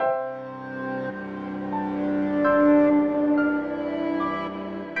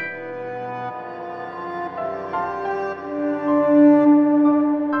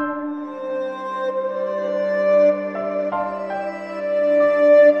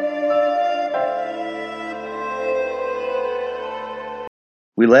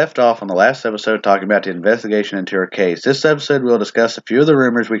We left off on the last episode talking about the investigation into her case. This episode we'll discuss a few of the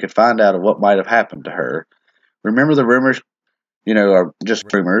rumors we could find out of what might have happened to her. Remember, the rumors, are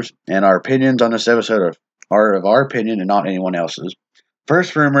just rumors, and our opinions on this episode are of our opinion and not anyone else's.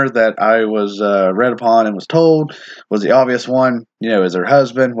 First rumor that I was read upon and was told was the obvious one, is her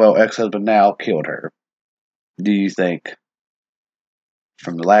husband, ex-husband now, killed her. Do you think,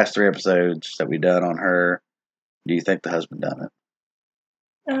 from the last 3 episodes that we've done on her, do you think the husband done it?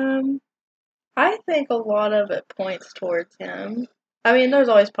 I think a lot of it points towards him. I mean, there's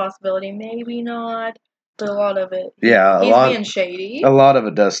always possibility, maybe not, but a lot of it, he's being shady. A lot of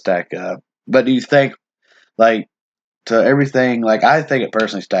it does stack up. But do you think, to everything, I think it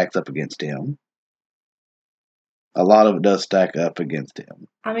personally stacks up against him. A lot of it does stack up against him.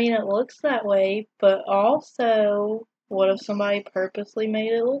 I mean, it looks that way, but also, what if somebody purposely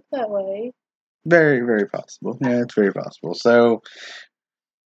made it look that way? Very, very possible. Yeah, it's very possible. So,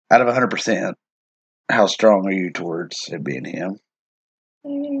 out of 100%, how strong are you towards it being him?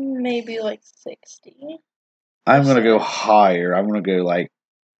 Maybe 60. I'm going to go higher. I'm going to go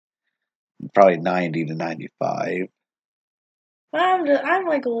probably 90 to 95. I'm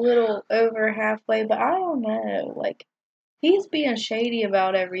a little over halfway, but I don't know. He's being shady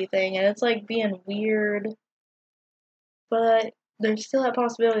about everything, and it's being weird. But there's still that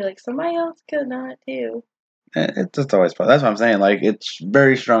possibility, somebody else could have done it too. It's always possible. That's what I'm saying. It's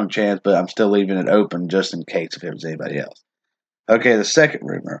very strong chance, but I'm still leaving it open just in case if it was anybody else. Okay, the second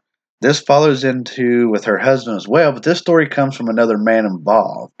rumor. This follows into with her husband as well, but this story comes from another man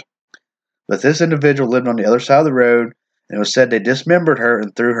involved. But this individual lived on the other side of the road, and it was said they dismembered her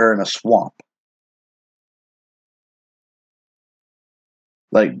and threw her in a swamp.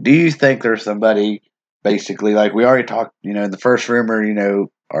 Do you think there's somebody, basically, we already talked, in the first rumor,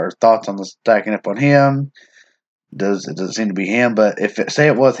 our thoughts on the stacking up on him? It doesn't seem to be him, but say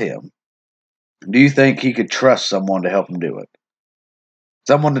it was him, do you think he could trust someone to help him do it?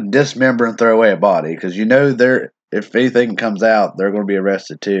 Someone to dismember and throw away a body, because if anything comes out, they're going to be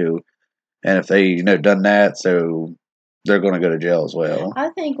arrested too, and if they done that, so they're going to go to jail as well.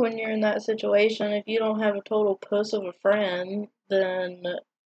 I think when you're in that situation, if you don't have a total puss of a friend, then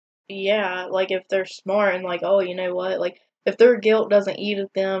yeah, if they're smart and oh, you know what, if their guilt doesn't eat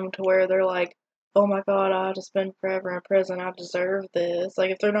at them to where they're oh my god, I have to spend forever in prison, I deserve this.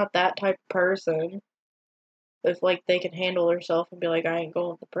 If they're not that type of person, if they can handle themselves and be I ain't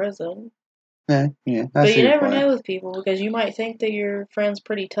going to prison. Yeah. But you never know with people, because you might think that your friend's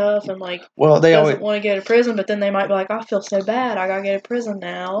pretty tough and they doesn't want to go to prison, but then they might be I feel so bad, I gotta go to prison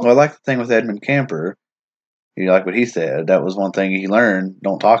now. Well, I like the thing with Edmund Kemper. You like what he said. That was one thing he learned.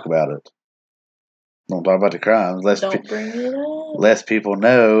 Don't talk about it. Don't talk about the crimes. Don't bring it up. Less people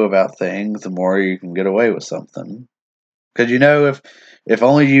know about things, the more you can get away with something. Because if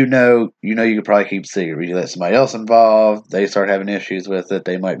only you could probably keep secret. You let somebody else involved, they start having issues with it,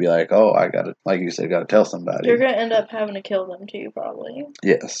 they might be oh, I got to, like you said, got to tell somebody. You're going to end up having to kill them too, probably.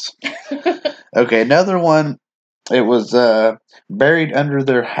 Yes. Okay, another one. It was buried under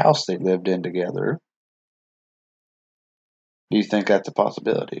their house they lived in together. Do you think that's a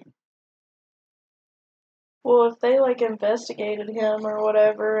possibility? Well, if they investigated him or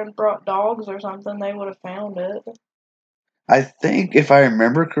whatever and brought dogs or something, they would have found it. I think, if I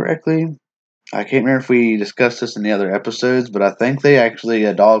remember correctly, I can't remember if we discussed this in the other episodes, but I think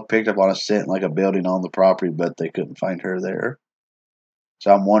a dog picked up on a scent a building on the property, but they couldn't find her there.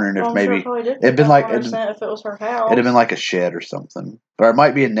 So I'm wondering if maybe it'd been if it was her house. It'd have been a shed or something, or it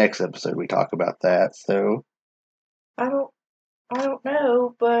might be a next episode we talk about that. So I don't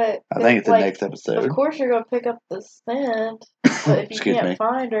know, but I think it's the next episode. Of course, you're gonna pick up the scent, but if you can't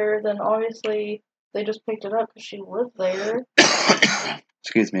find her, then obviously they just picked it up because she lived there.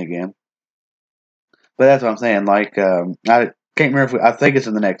 Excuse me again. But that's what I'm saying. I can't remember if I think it's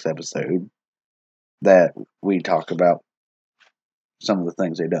in the next episode that we talk about some of the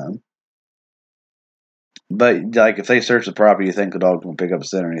things they done. But if they search the property, you think the dog's gonna pick up a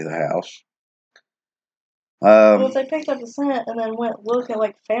scent underneath the house? Well, if they picked up the scent and then went looking,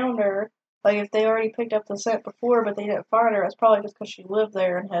 found her, if they already picked up the scent before but they didn't find her, it's probably just because she lived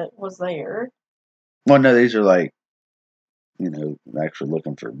there and was there. Well, no, these are actually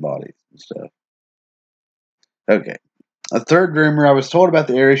looking for bodies and stuff. Okay. A third rumor, I was told about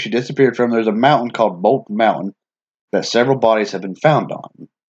the area she disappeared from. There's a mountain called Bolt Mountain that several bodies have been found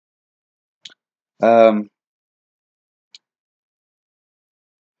on.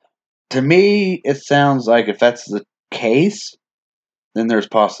 To me, it sounds like if that's the case, then there's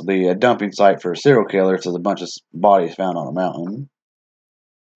possibly a dumping site for a serial killer if there's a bunch of bodies found on a mountain.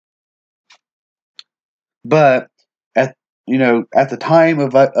 But at the time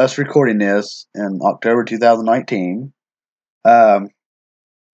of us recording this in October 2019, um,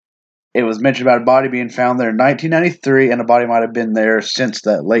 it was mentioned about a body being found there in 1993, and a body might have been there since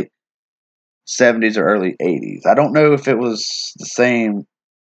the late 70s or early 80s. I don't know if it was the same.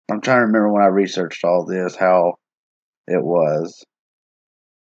 I'm trying to remember when I researched all this how it was.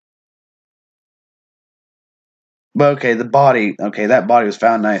 But okay, that body was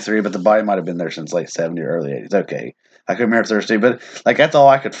found in 93, but the body might have been there since late 70s or early 80s. Okay. I couldn't remember if there was two, but like that's all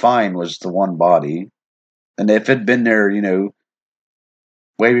I could find was the one body. And if it'd been there,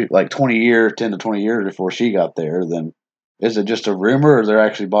 maybe like 20 years, 10 to 20 years before she got there, then is it just a rumor or is there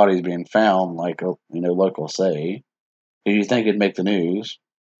actually bodies being found, like, locals say? Do you think it'd make the news?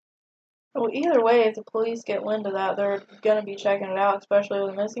 Well, either way, if the police get wind of that, they're gonna be checking it out, especially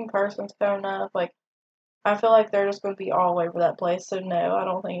with missing persons coming up. Like, I feel like they're just gonna be all over that place. So no, I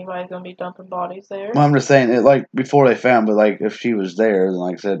don't think anybody's gonna be dumping bodies there. Well, I'm just saying it like before they found, but like if she was there, then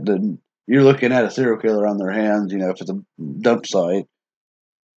like I said, then you're looking at a serial killer on their hands. If it's a dump site,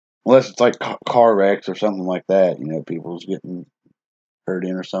 unless it's like car wrecks or something like that. People's getting hurt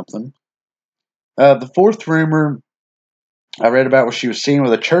in or something. The fourth rumor I read about was she was seen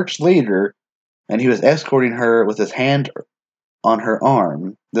with a church leader, and he was escorting her with his hand on her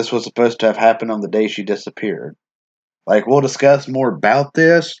arm. This was supposed to have happened on the day she disappeared. Like, we'll discuss more about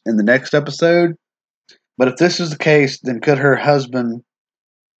this in the next episode. But if this is the case, then could her husband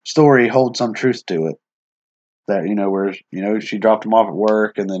story hold some truth to it? That, where, she dropped him off at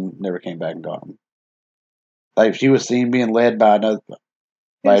work and then never came back and got him. Like, she was seen being led by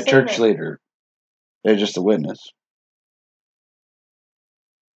by a church leader. They're just a witness.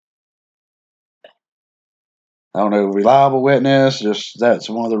 I don't know, reliable witness, just that's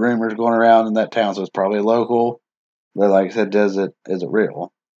one of the rumors going around in that town, so it's probably local. But like I said, is it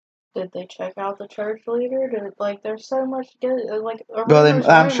real? Did they check out the church leader? There's so much to get, like, a Well, then rumor's a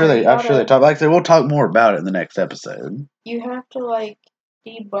rumor. I'm sure they talk. Like I said, we'll talk more about it in the next episode. You have to, like,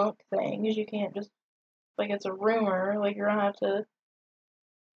 debunk things. You can't just, like, it's a rumor. Like, you're gonna have to.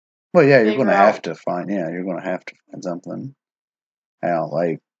 Well, yeah, you're gonna have to find. Yeah, you're gonna have to find something out.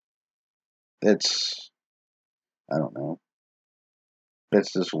 Like, it's, I don't know.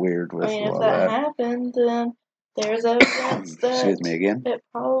 It's just weird with if all that that. happened, then there's evidence that Excuse me again. it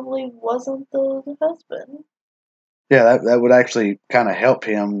probably wasn't the husband. Yeah, that would actually kind of help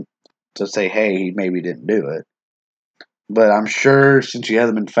him to say, hey, he maybe didn't do it. But I'm sure since she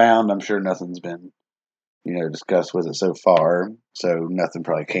hasn't been found, I'm sure nothing's been, discussed with it so far. So nothing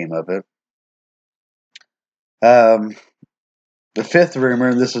probably came of it. The fifth rumor,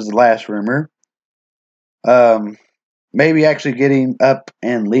 and this is the last rumor, maybe actually getting up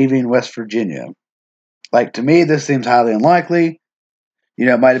and leaving West Virginia. Like, to me, this seems highly unlikely.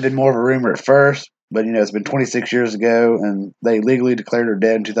 It might have been more of a rumor at first, but, it's been 26 years ago, and they legally declared her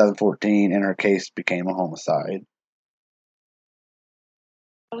dead in 2014, and her case became a homicide.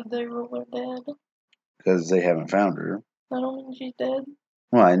 How did they rule her dead? Because they haven't found her. I don't mean she's dead.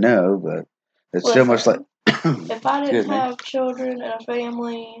 Well, I know, but it's so much like. If I didn't have children and a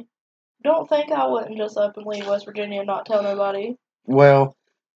family, don't think I wouldn't just up and leave West Virginia and not tell nobody. Well,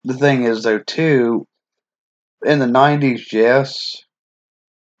 the thing is, though, too, in the 90s, yes,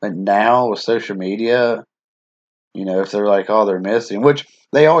 but now with social media, if they're like, oh, they're missing, which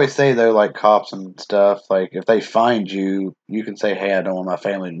they always say, though, like cops and stuff, like if they find you, you can say, hey, I don't want my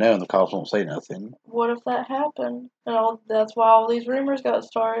family to know, and the cops won't say nothing. What if that happened? And that's why all these rumors got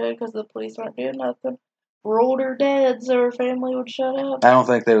started, because the police weren't doing nothing. Ruled her dead so her family would shut up. I don't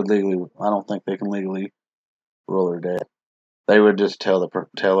think they can legally rule her dead. They would just tell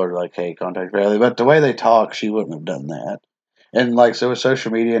her, like, hey, contact family. But the way they talk, she wouldn't have done that. And, like, so with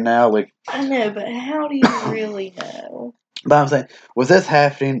social media now, like... I know, but how do you really know? But I'm saying, with this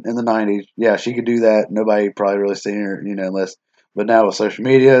happening in the 90s, yeah, she could do that. Nobody probably really seen her, unless... But now with social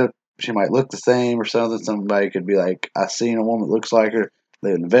media, she might look the same or something. Somebody could be like, I seen a woman that looks like her.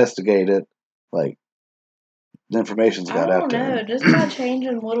 They investigate it. Like, the information's got out there. I don't know. Just by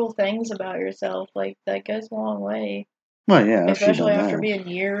changing little things about yourself, like, that goes a long way. Well, yeah. Especially after being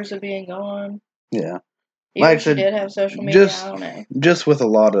years of being gone. Yeah. Even like if she did have social media, I don't know. Just with a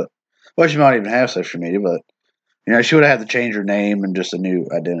lot of... Well, she might even have social media, but... she would have had to change her name and just a new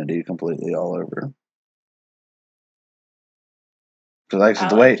identity completely all over. Because, like I said,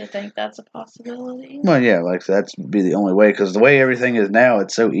 the way... I think that's a possibility. Well, yeah, like that's be the only way. Because the way everything is now,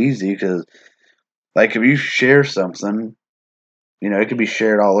 it's so easy. Because, like, if you share something, it could be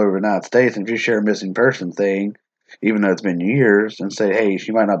shared all over the United States. And if you share a missing person thing, even though it's been years, and say, hey,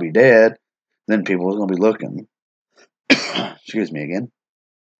 she might not be dead, then people are going to be looking. Excuse me again.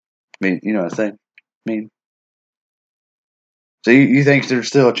 I mean, you know what I'm saying? I mean, So you think there's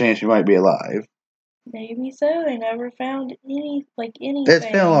still a chance she might be alive? Maybe so. They never found anything. It's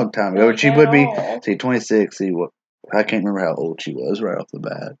been a long time ago, but Like she at would be. all. See, 26. See what? I can't remember how old she was right off the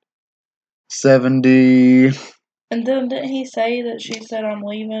bat. 70. And then didn't he say that she said I'm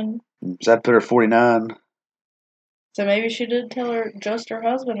leaving? Does that put her 49? So maybe she did tell just her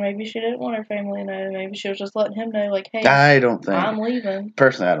husband. Maybe she didn't want her family to know. Maybe she was just letting him know, like, hey, I don't think. I'm leaving.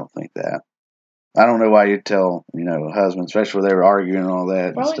 Personally, I don't think that. I don't know why you'd tell, a husband, especially when they were arguing and all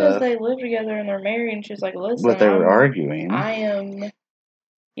that Probably and because stuff. they live together and they're married, and she's like, listen, But they were arguing. I am,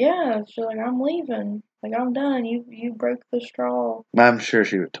 yeah, she's like, I'm leaving. Like, I'm done. You broke the straw. I'm sure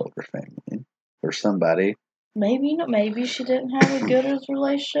she would have told her family or somebody. Maybe not. Maybe she didn't have as good as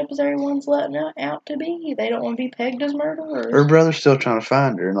relationship as everyone's letting it out to be. They don't want to be pegged as murderers. Her brother's still trying to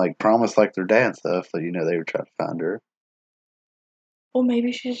find her and promised their dad and stuff that they were trying to find her. Well,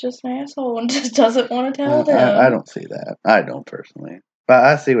 maybe she's just an asshole and just doesn't want to tell them. I don't see that. I don't personally. But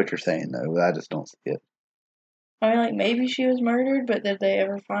I see what you're saying though. I just don't see it. I mean, like, maybe she was murdered, but did they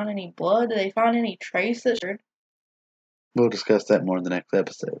ever find any blood? Did they find any trace that she... We'll discuss that more in the next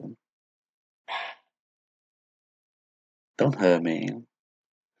episode. Don't hurt me.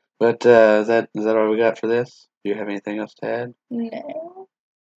 But is that all we got for this? Do you have anything else to add? No.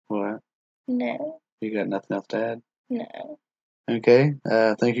 What? No. You got nothing else to add? No. Okay.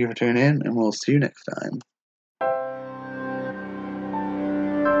 Thank you for tuning in, and we'll see you next time.